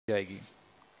जाएगी।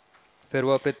 फिर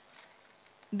वह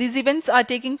These events are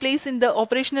taking place in the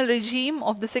operational regime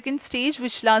of the second stage,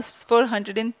 which lasts for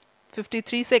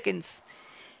 153 seconds.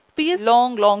 PS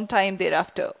long time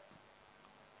thereafter.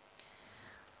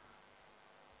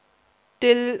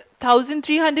 Till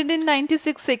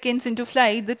 1396 seconds into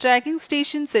flight, the tracking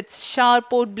station sets sharp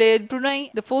Port Blair, Brunei.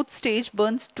 The fourth stage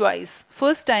burns twice.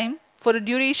 First time for a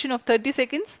duration of 30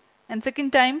 seconds and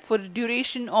second time for a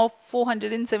duration of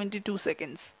 472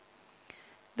 seconds.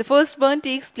 The first burn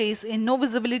takes place in no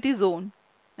visibility zone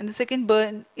and the second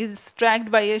burn is tracked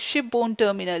by a shipborne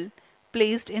terminal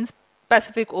placed in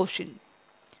Pacific Ocean.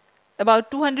 About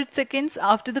 200 seconds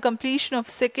after the completion of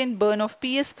second burn of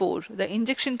PS4, the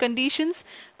injection conditions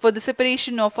for the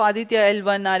separation of ADITYA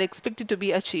L1 are expected to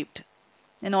be achieved.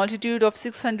 An altitude of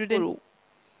 600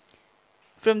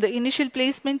 from the initial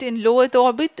placement in low Earth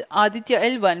orbit, ADITYA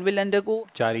L1 will undergo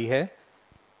जारी है।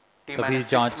 सभी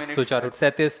जांच सुचारू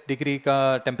 37 degree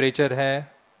का temperature है,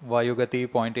 वायु गति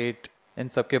 0.8। इन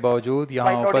सब के बावजूद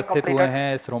यहाँ उपस्थित हुए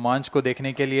हैं इस रोमांच को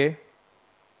देखने के लिए।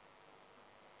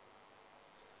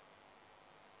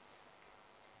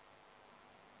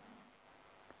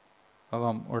 अब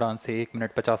हम उड़ान से 1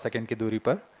 मिनट 50 सेकंड की दूरी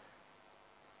पर,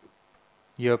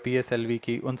 यह PSLV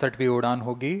की 59वीं उड़ान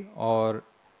होगी और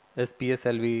इस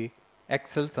PSLV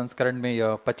एक्सेल संस्करण में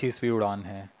यह 25वीं उड़ान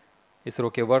है। इसरो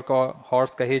के वर्क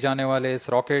हॉर्स कहे जाने वाले इस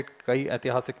रॉकेट कई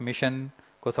ऐतिहासिक मिशन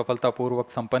को सफलतापूर्वक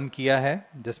संपन्न किया है,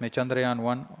 जिसमें चंद्रयान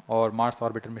 1 और मार्स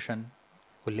ऑर्बिटर मिशन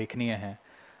उल्लेखनीय हैं।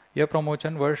 यह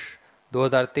प्रमोशन वर्ष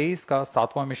 2023 का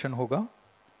 7वां मिशन होगा।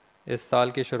 इस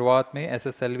साल की शुरुआत में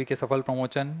SSLV के सफल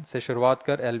प्रमोशन से शुरुआत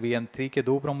कर LVM-3 के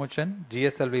 2 प्रमोशन,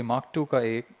 GSLV Mark II का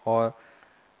 1 और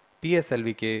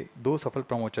PSLV के 2 सफल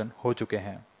प्रमोशन हो चुके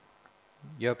हैं।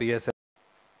 यह PSLV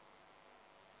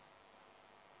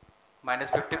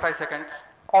 -55 seconds.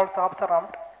 All subs are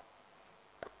armed.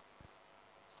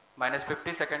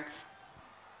 -50 seconds.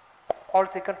 All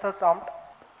seconds are armed.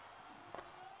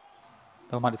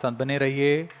 तो हमारे साथ बने रहिए।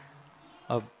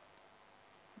 अब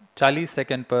 40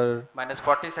 सेकंड पर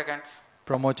 -40 seconds.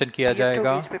 प्रमोशन किया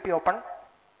जाएगा। VSP open.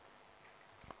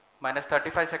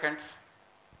 -35 seconds.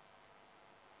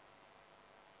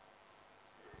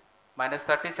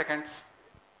 -30 seconds.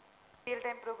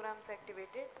 Real-time programs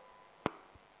activated.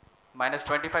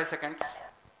 -25 seconds.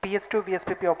 PS2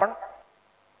 VSPP open.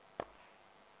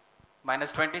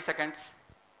 -20 seconds.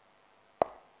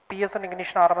 PS1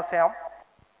 ignition RMS arm.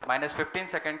 -15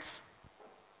 seconds.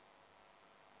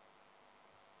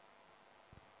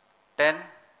 10,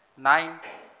 9,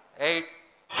 8,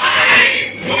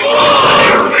 7,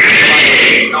 4,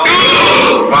 3,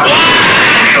 2, 1.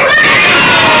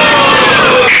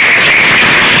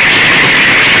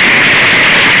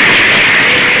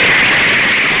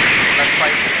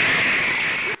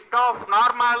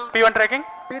 Normal. P1 tracking.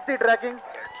 P3 tracking.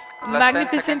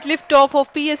 Magnificent liftoff of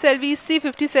PSLV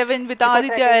C-57 with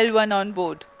ADITYA L1 on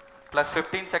board.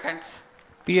 +15 seconds.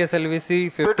 PSLV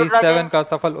C-57 का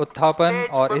सफल उत्थापन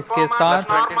और इसके साथ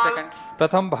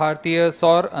प्रथम भारतीय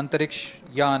सौर अंतरिक्ष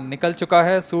यान निकल चुका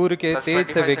है सूर्य के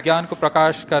तेज से विज्ञान को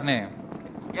प्रकाश करने।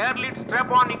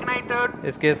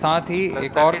 इसके साथ ही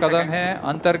एक और कदम है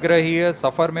अंतर्ग्रहीय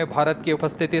सफर में भारत की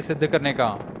उपस्थिति सिद्ध करने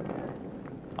का।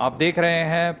 आप देख रहे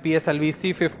हैं PSLV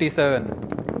C-57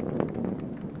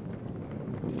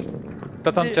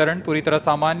 प्रथम चरण पूरी तरह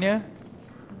सामान्य।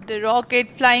 The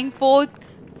rocket flying forth,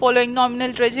 following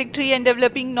nominal trajectory and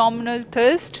developing nominal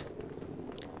thrust.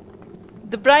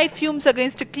 The bright fumes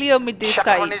against a clear midday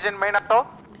sky.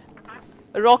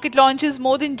 A rocket launch is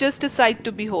more than just a sight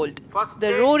to behold.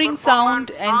 The roaring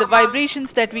sound and the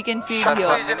vibrations that we can feel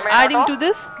here, adding to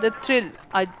this, the thrill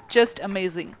are just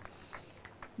amazing.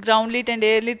 Ground-lit and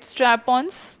air-lit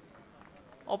strap-ons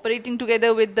operating together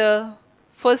with the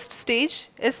first stage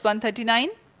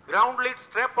S-139. Ground-lit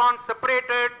strap-on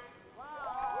separated.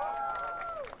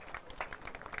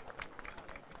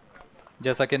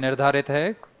 जैसा कि निर्धारित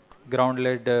है, ground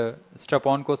lead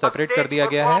strap-on को separate कर दिया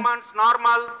गया है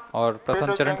और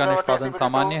प्रथम चरण का निष्पादन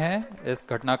सामान्य है। इस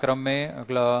घटनाक्रम में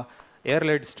अगला एयर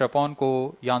लेड स्ट्रैप-ऑन को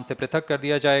यान से पृथक कर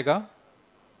दिया जाएगा।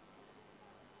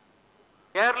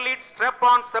 Air lead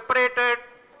strap-on separated.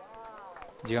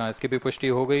 जी हाँ, इसकी भी पुष्टि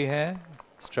हो गई है।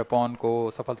 स्ट्रैप-ऑन को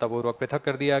सफलतापूर्वक पृथक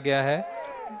कर दिया गया है।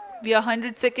 We are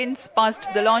 100 seconds past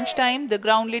the launch time. The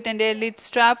ground-lit and air-lit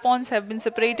strap-ons have been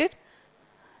separated.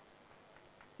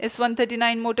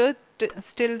 S-139 motor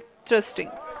still thrusting.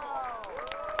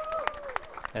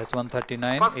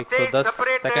 S-139 110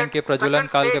 second के प्रज्वलन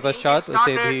काल के पश्चात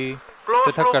उसे भी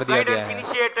पृथक कर दिया गया है।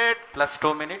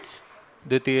 +2 minutes.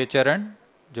 द्वितीय चरण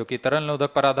जो कि तरल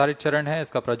नोदक पर आधारित चरण है,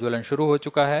 इसका प्रज्वलन शुरू हो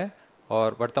चुका है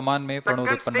और वर्तमान में प्रणोद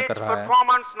Second उत्पन्न stage कर रहा है।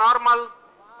 performance normal.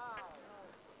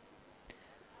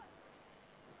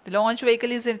 The launch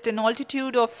vehicle is at an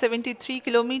altitude of 73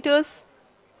 kilometers.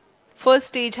 First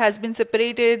stage has been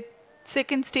separated,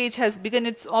 second stage has begun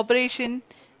its operation,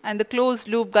 and the closed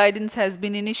loop guidance has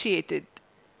been initiated.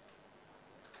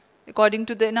 According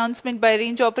to the announcement by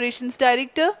Range Operations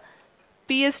Director,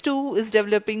 PS2 is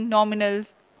developing nominal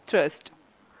thrust.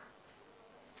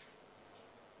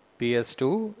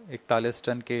 PS2 41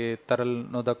 ton के तरल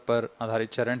नोदक पर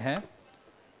आधारित चरण है।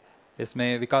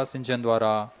 इसमें विकास engine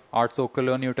द्वारा 800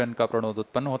 kilo Newton का प्रणोद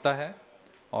उत्पन्न होता है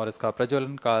और इसका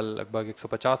प्रज्वलन काल लगभग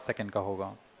 150 सेकंड का होगा।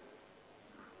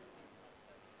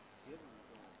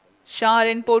 Shar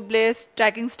and Port Blair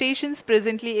tracking stations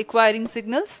presently acquiring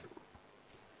signals.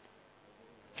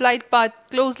 Flight path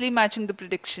closely matching the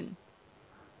prediction.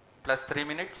 Plus 3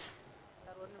 minutes.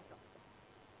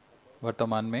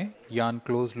 वर्तमान में यान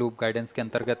क्लोज लूप गाइडेंस के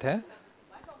अंतर्गत है।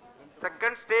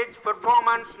 Second stage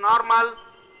performance normal.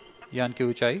 यान की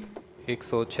ऊंचाई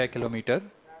 106 किलोमीटर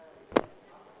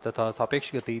तथा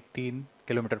सापेक्ष गति 3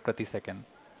 किलोमीटर प्रति second.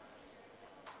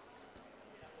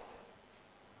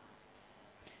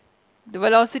 The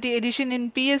velocity addition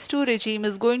in PS2 regime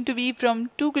is going to be from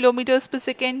 2 kilometers per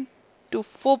second to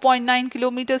 4.9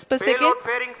 kilometers per second. Payload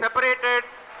fairing separated.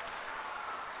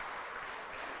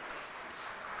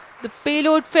 The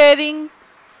payload fairing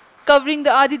covering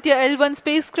the ADITYA L1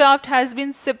 spacecraft has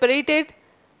been separated.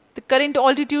 The current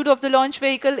altitude of the launch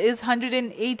vehicle is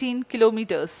 118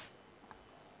 kilometers.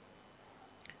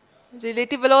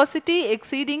 Relative velocity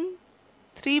exceeding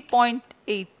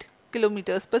 3.8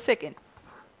 kilometers per second.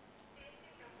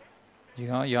 जी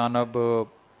हाँ, यान अब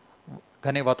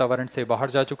घने वातावरण से बाहर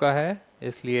जा चुका है,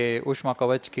 इसलिए ऊष्मा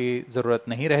कवच की जरूरत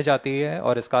नहीं रह जाती है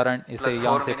और इस कारण इसे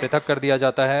यान से पृथक कर दिया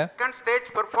जाता है। Second stage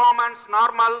performance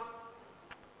normal.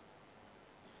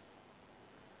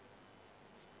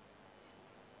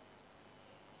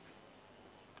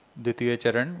 द्वितीय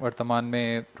चरण वर्तमान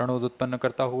में प्रणोद उत्पन्न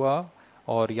करता हुआ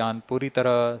और यान पूरी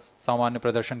तरह सामान्य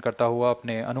प्रदर्शन करता हुआ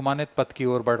अपने अनुमानित पथ की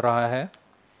ओर बढ़ रहा है।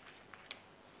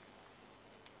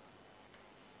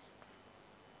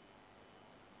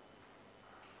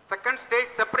 Second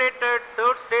stage separated,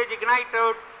 third stage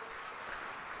ignited.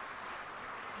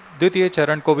 द्वितीय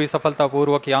चरण को भी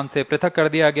सफलतापूर्वक यान से पृथक कर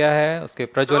दिया गया है उसके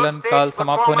प्रज्वलन Third stage काल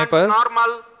समाप्त होने पर। performance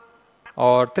normal.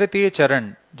 और तृतीय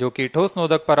चरण जो कि ठोस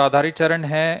नोदक पर आधारित चरण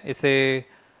है,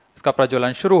 इसका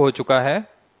प्रज्वलन शुरू हो चुका है।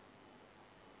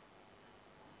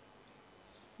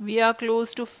 We are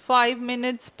close to 5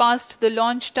 minutes past the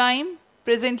launch time.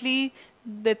 Presently,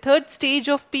 the third stage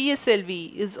of PSLV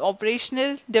is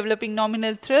operational, developing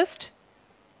nominal thrust.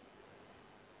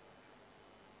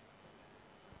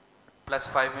 Plus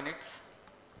 5 minutes.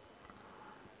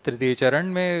 तृतीय चरण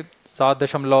में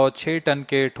 7.6 टन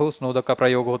के ठोस नोदक का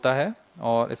प्रयोग होता है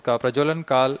और इसका प्रज्वलन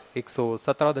काल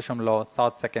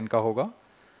 117.7 सेकंड का होगा।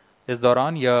 इस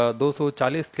दौरान यह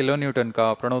 240 किलो न्यूटन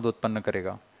का प्रणोद उत्पन्न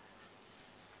करेगा।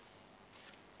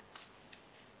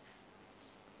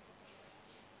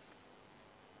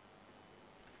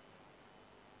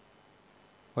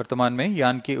 वर्तमान में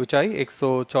यान की ऊंचाई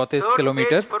 134 Third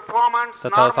किलोमीटर stage performance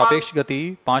तथा normal. सापेक्ष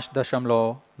गति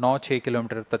 5.96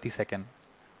 किलोमीटर प्रति सेकंड।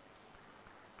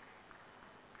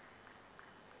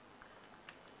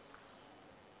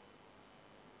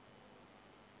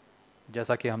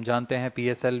 जैसा कि हम जानते हैं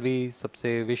PSLV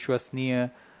सबसे विश्वसनीय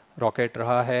रॉकेट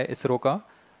रहा है इसरो का,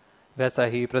 वैसा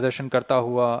ही प्रदर्शन करता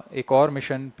हुआ एक और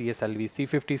मिशन PSLV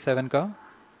C57 का।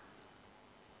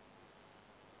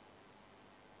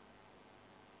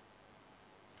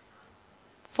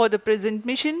 For the present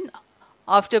mission,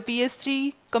 after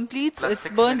PS3 completes Plus its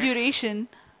 6 burn minutes. duration,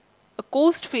 a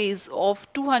coast phase of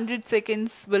 200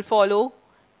 seconds will follow,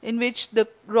 in which the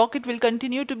rocket will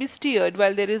continue to be steered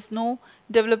while there is no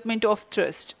development of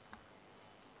thrust.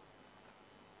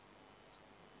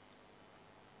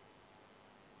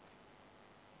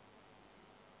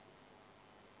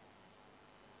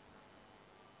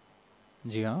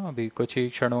 जी हाँ, अभी कुछ ही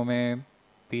क्षणों में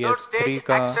Third PS3 stage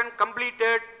का action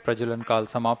completed. प्रज्वलन काल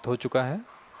समाप्त हो चुका है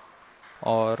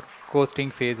और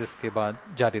कोस्टिंग फेज इसके बाद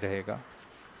जारी रहेगा।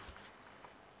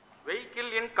 Vehicle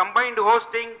in combined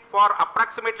hosting for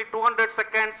approximately 200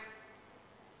 seconds.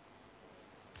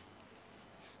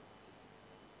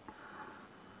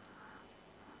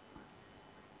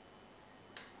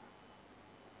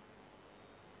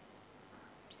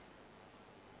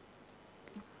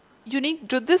 Unique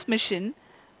to this mission,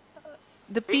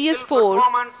 the Vehicle PS4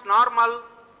 performance normal.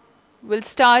 will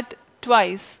start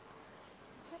twice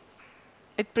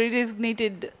at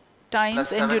predesignated times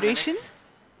Plus and 7 duration. minutes.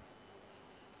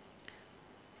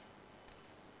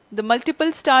 The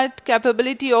multiple start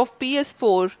capability of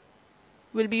PS4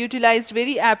 will be utilized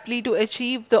very aptly to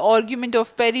achieve the argument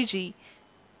of perigee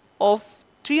of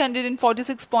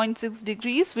 346.6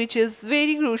 degrees, which is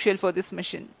very crucial for this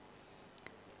mission.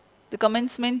 The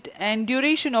commencement and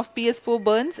duration of PS4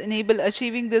 burns enable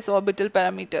achieving this orbital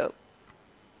parameter.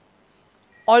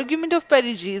 Argument of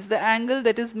perigee is the angle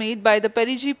that is made by the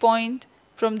perigee point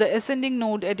from the ascending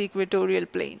node at equatorial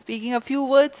plane. Speaking a few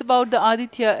words about the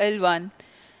ADITYA L1,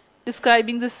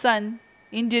 describing the sun,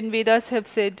 Indian Vedas have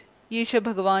said, Yesha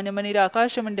Bhagavan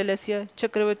Manirakasha Mandalasya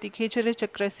Chakravarti Khechara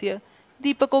Chakrasya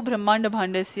Deepako Brahmanda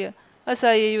Bhandasya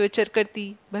Asayeva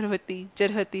Charkarti Bharvati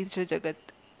Jarhati Jagat.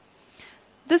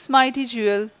 This mighty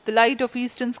jewel, the light of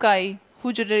eastern sky,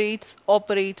 who generates,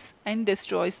 operates and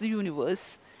destroys the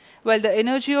universe, while the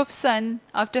energy of sun,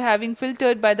 after having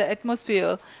filtered by the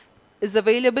atmosphere, is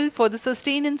available for the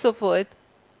sustenance of earth,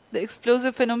 the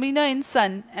explosive phenomena in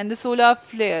sun and the solar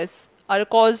flares are a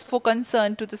cause for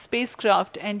concern to the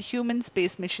spacecraft and human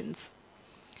space missions.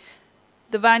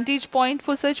 The vantage point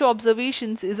for such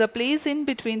observations is a place in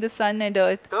between the sun and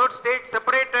earth. Third stage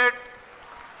separated.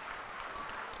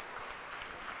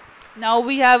 Now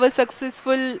we have a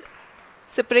successful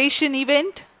separation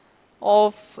event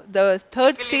of the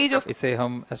third stage of. इसे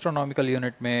हम astronomical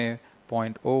unit में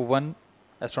 0.01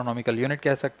 astronomical unit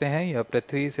कह सकते हैं. यह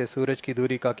पृथ्वी से सूरज की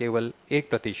दूरी का केवल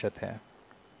 1% है.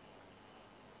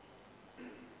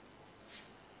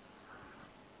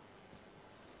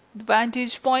 The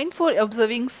vantage point for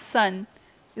observing sun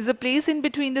is a place in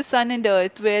between the sun and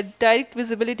earth where direct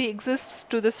visibility exists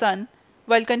to the sun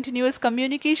while continuous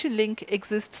communication link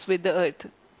exists with the earth.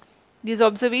 These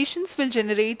observations will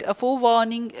generate a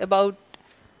forewarning about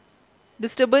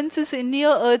disturbances in near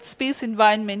Earth space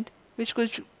environment which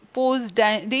could pose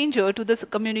danger to the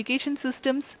communication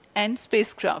systems and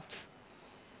spacecrafts.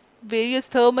 Various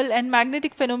thermal and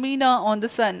magnetic phenomena on the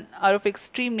sun are of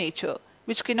extreme nature,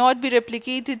 which cannot be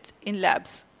replicated in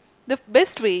labs. The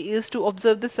best way is to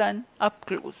observe the sun up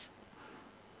close.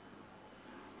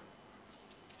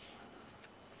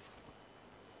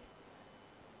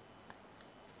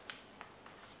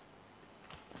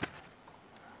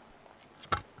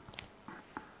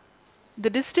 The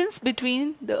distance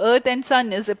between the Earth and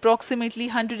Sun is approximately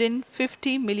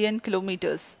 150 million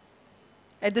kilometers.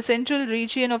 At the central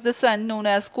region of the Sun, known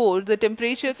as core, the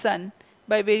temperature of the Sun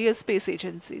by various space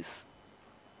agencies.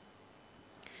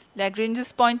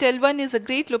 Lagrange's point L1 is a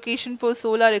great location for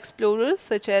solar explorers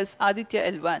such as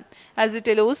ADITYA L1, as it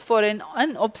allows for an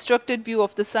unobstructed view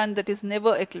of the Sun that is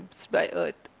never eclipsed by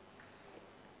Earth.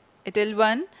 At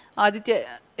L1, ADITYA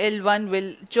L1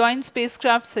 will join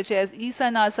spacecraft such as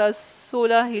ESA-NASA's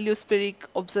Solar Heliospheric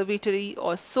Observatory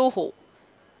or SOHO,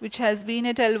 which has been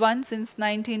at L1 since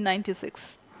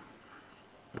 1996.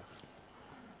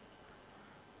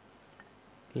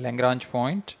 Lagrange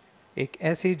point एक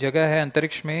ऐसी जगह है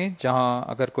अंतरिक्ष में जहां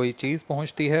अगर कोई चीज़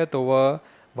पहुंचती है तो वह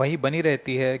वहीं बनी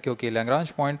रहती है, क्योंकि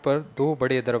लैग्रांज पॉइंट पर दो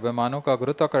बड़े द्रव्यमानों का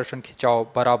गुरुत्वाकर्षण खिंचाव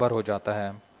बराबर हो जाता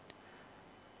है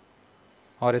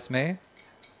और इसमें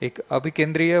एक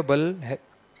अभिकेंद्रीय बल है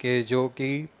कि जो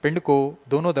कि पिंड को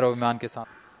दोनों द्रव्यमान के साथ.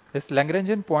 इस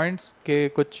लैग्रेंजियन पॉइंट्स के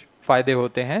कुछ फ़ायदे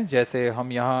होते हैं. जैसे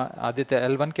हम यहाँ आदित्य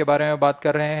L1 के बारे में बात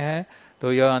कर रहे हैं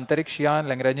तो यह अंतरिक्ष यान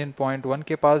लैग्रेंजियन पॉइंट 1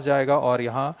 के पास जाएगा और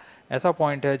यहाँ ऐसा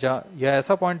पॉइंट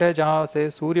है जहाँ से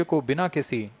सूर्य को बिना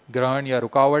किसी ग्रहण या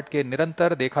रुकावट के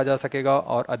निरंतर देखा जा सकेगा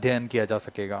और अध्ययन किया जा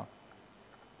सकेगा.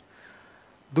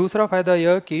 दूसरा फायदा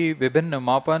यह कि विभिन्न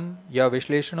मापन या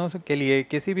विश्लेषणों के लिए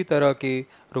किसी भी तरह की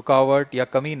रुकावट या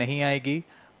कमी नहीं आएगी.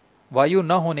 वायु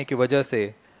न होने की वजह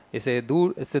से इससे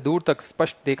दूर तक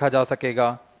स्पष्ट देखा जा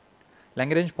सकेगा.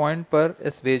 लैग्रेंज पॉइंट पर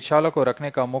इस वेधशाला को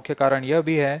रखने का मुख्य कारण यह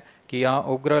भी है कि यहाँ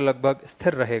उपग्रह लगभग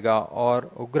स्थिर रहेगा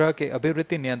और उपग्रह के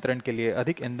अभिवृत्ति नियंत्रण के लिए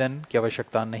अधिक ईंधन की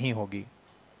आवश्यकता नहीं होगी.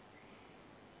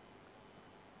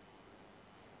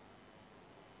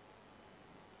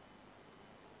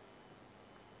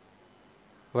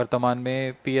 वर्तमान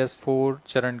में PS4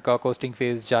 चरण का कोस्टिंग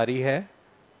फेज जारी है.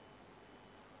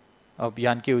 अब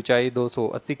यान की ऊंचाई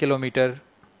 280 किलोमीटर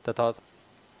तथा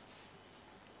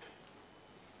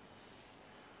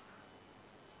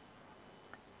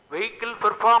Vehicle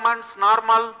performance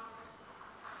normal.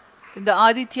 The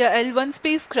ADITYA L1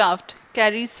 spacecraft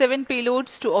carries 7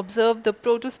 payloads to observe the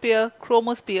protosphere,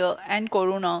 chromosphere and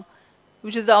corona,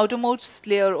 which is the outermost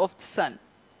layer of the Sun.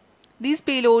 These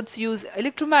payloads use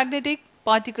electromagnetic,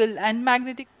 particle and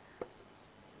magnetic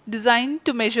designed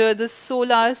to measure the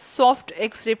solar soft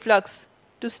X-ray flux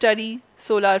to study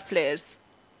solar flares.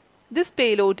 This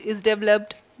payload is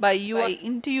developed by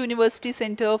Inter-University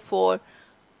Center for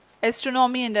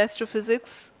Astronomy and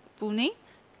Astrophysics, Pune,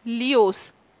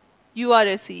 LEOS,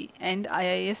 URSE and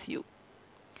IISU.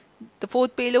 The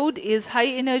fourth payload is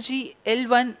High Energy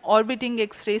L1 Orbiting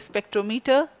X-ray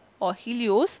Spectrometer or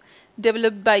HELIOS,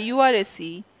 developed by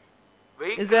URSE.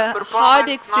 Is a hard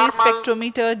X-ray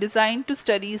spectrometer designed to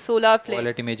study solar flare.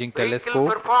 Violet imaging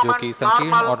telescope जो कि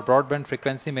संकीर्ण और broadband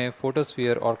frequency में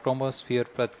photosphere और chromosphere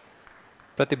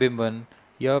प्रतिबिंबन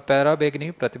यह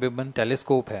पैराबैंगनी प्रतिबिंबन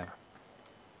telescope है।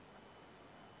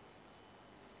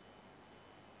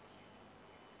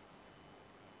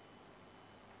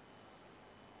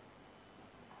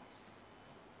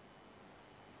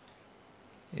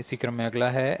 इसी क्रम में अगला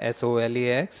है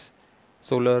SOLEX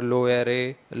solar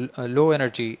low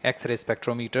energy x ray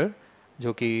spectrometer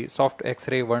जो कि सॉफ्ट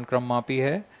एक्सरे वर्णक्रम मापी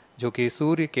है जो कि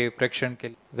सूर्य के प्रेक्षण के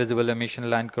visible emission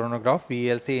line coronagraph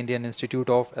VLC Indian institute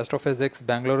of astrophysics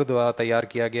Bengaluru द्वारा तैयार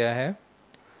किया गया है।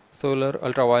 Solar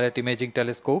ultraviolet imaging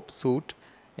telescope suit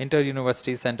inter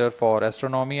university centre for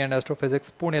astronomy and astrophysics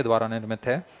Pune द्वारा निर्मित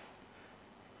है।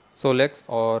 सोलेक्स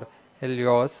और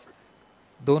हेलियोस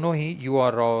दोनों ही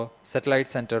URO सैटेलाइट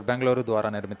सेंटर बेंगलुरु द्वारा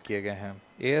निर्मित किए गए हैं।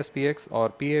 ASPX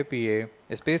और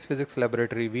PAPA space physics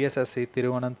laboratory VSSC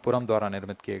Thiruvananthapuram द्वारा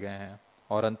निर्मित किए गए हैं।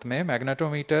 और अंत में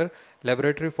magnetometer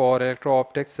laboratory for electro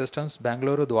optics systems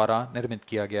Bengaluru द्वारा निर्मित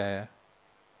किया गया है।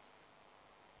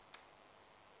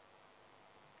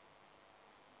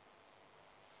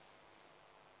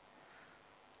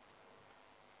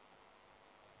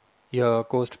 यह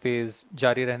कोस्ट फेज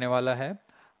जारी रहने वाला है।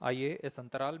 आइए इस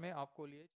अंतराल में आपको लिए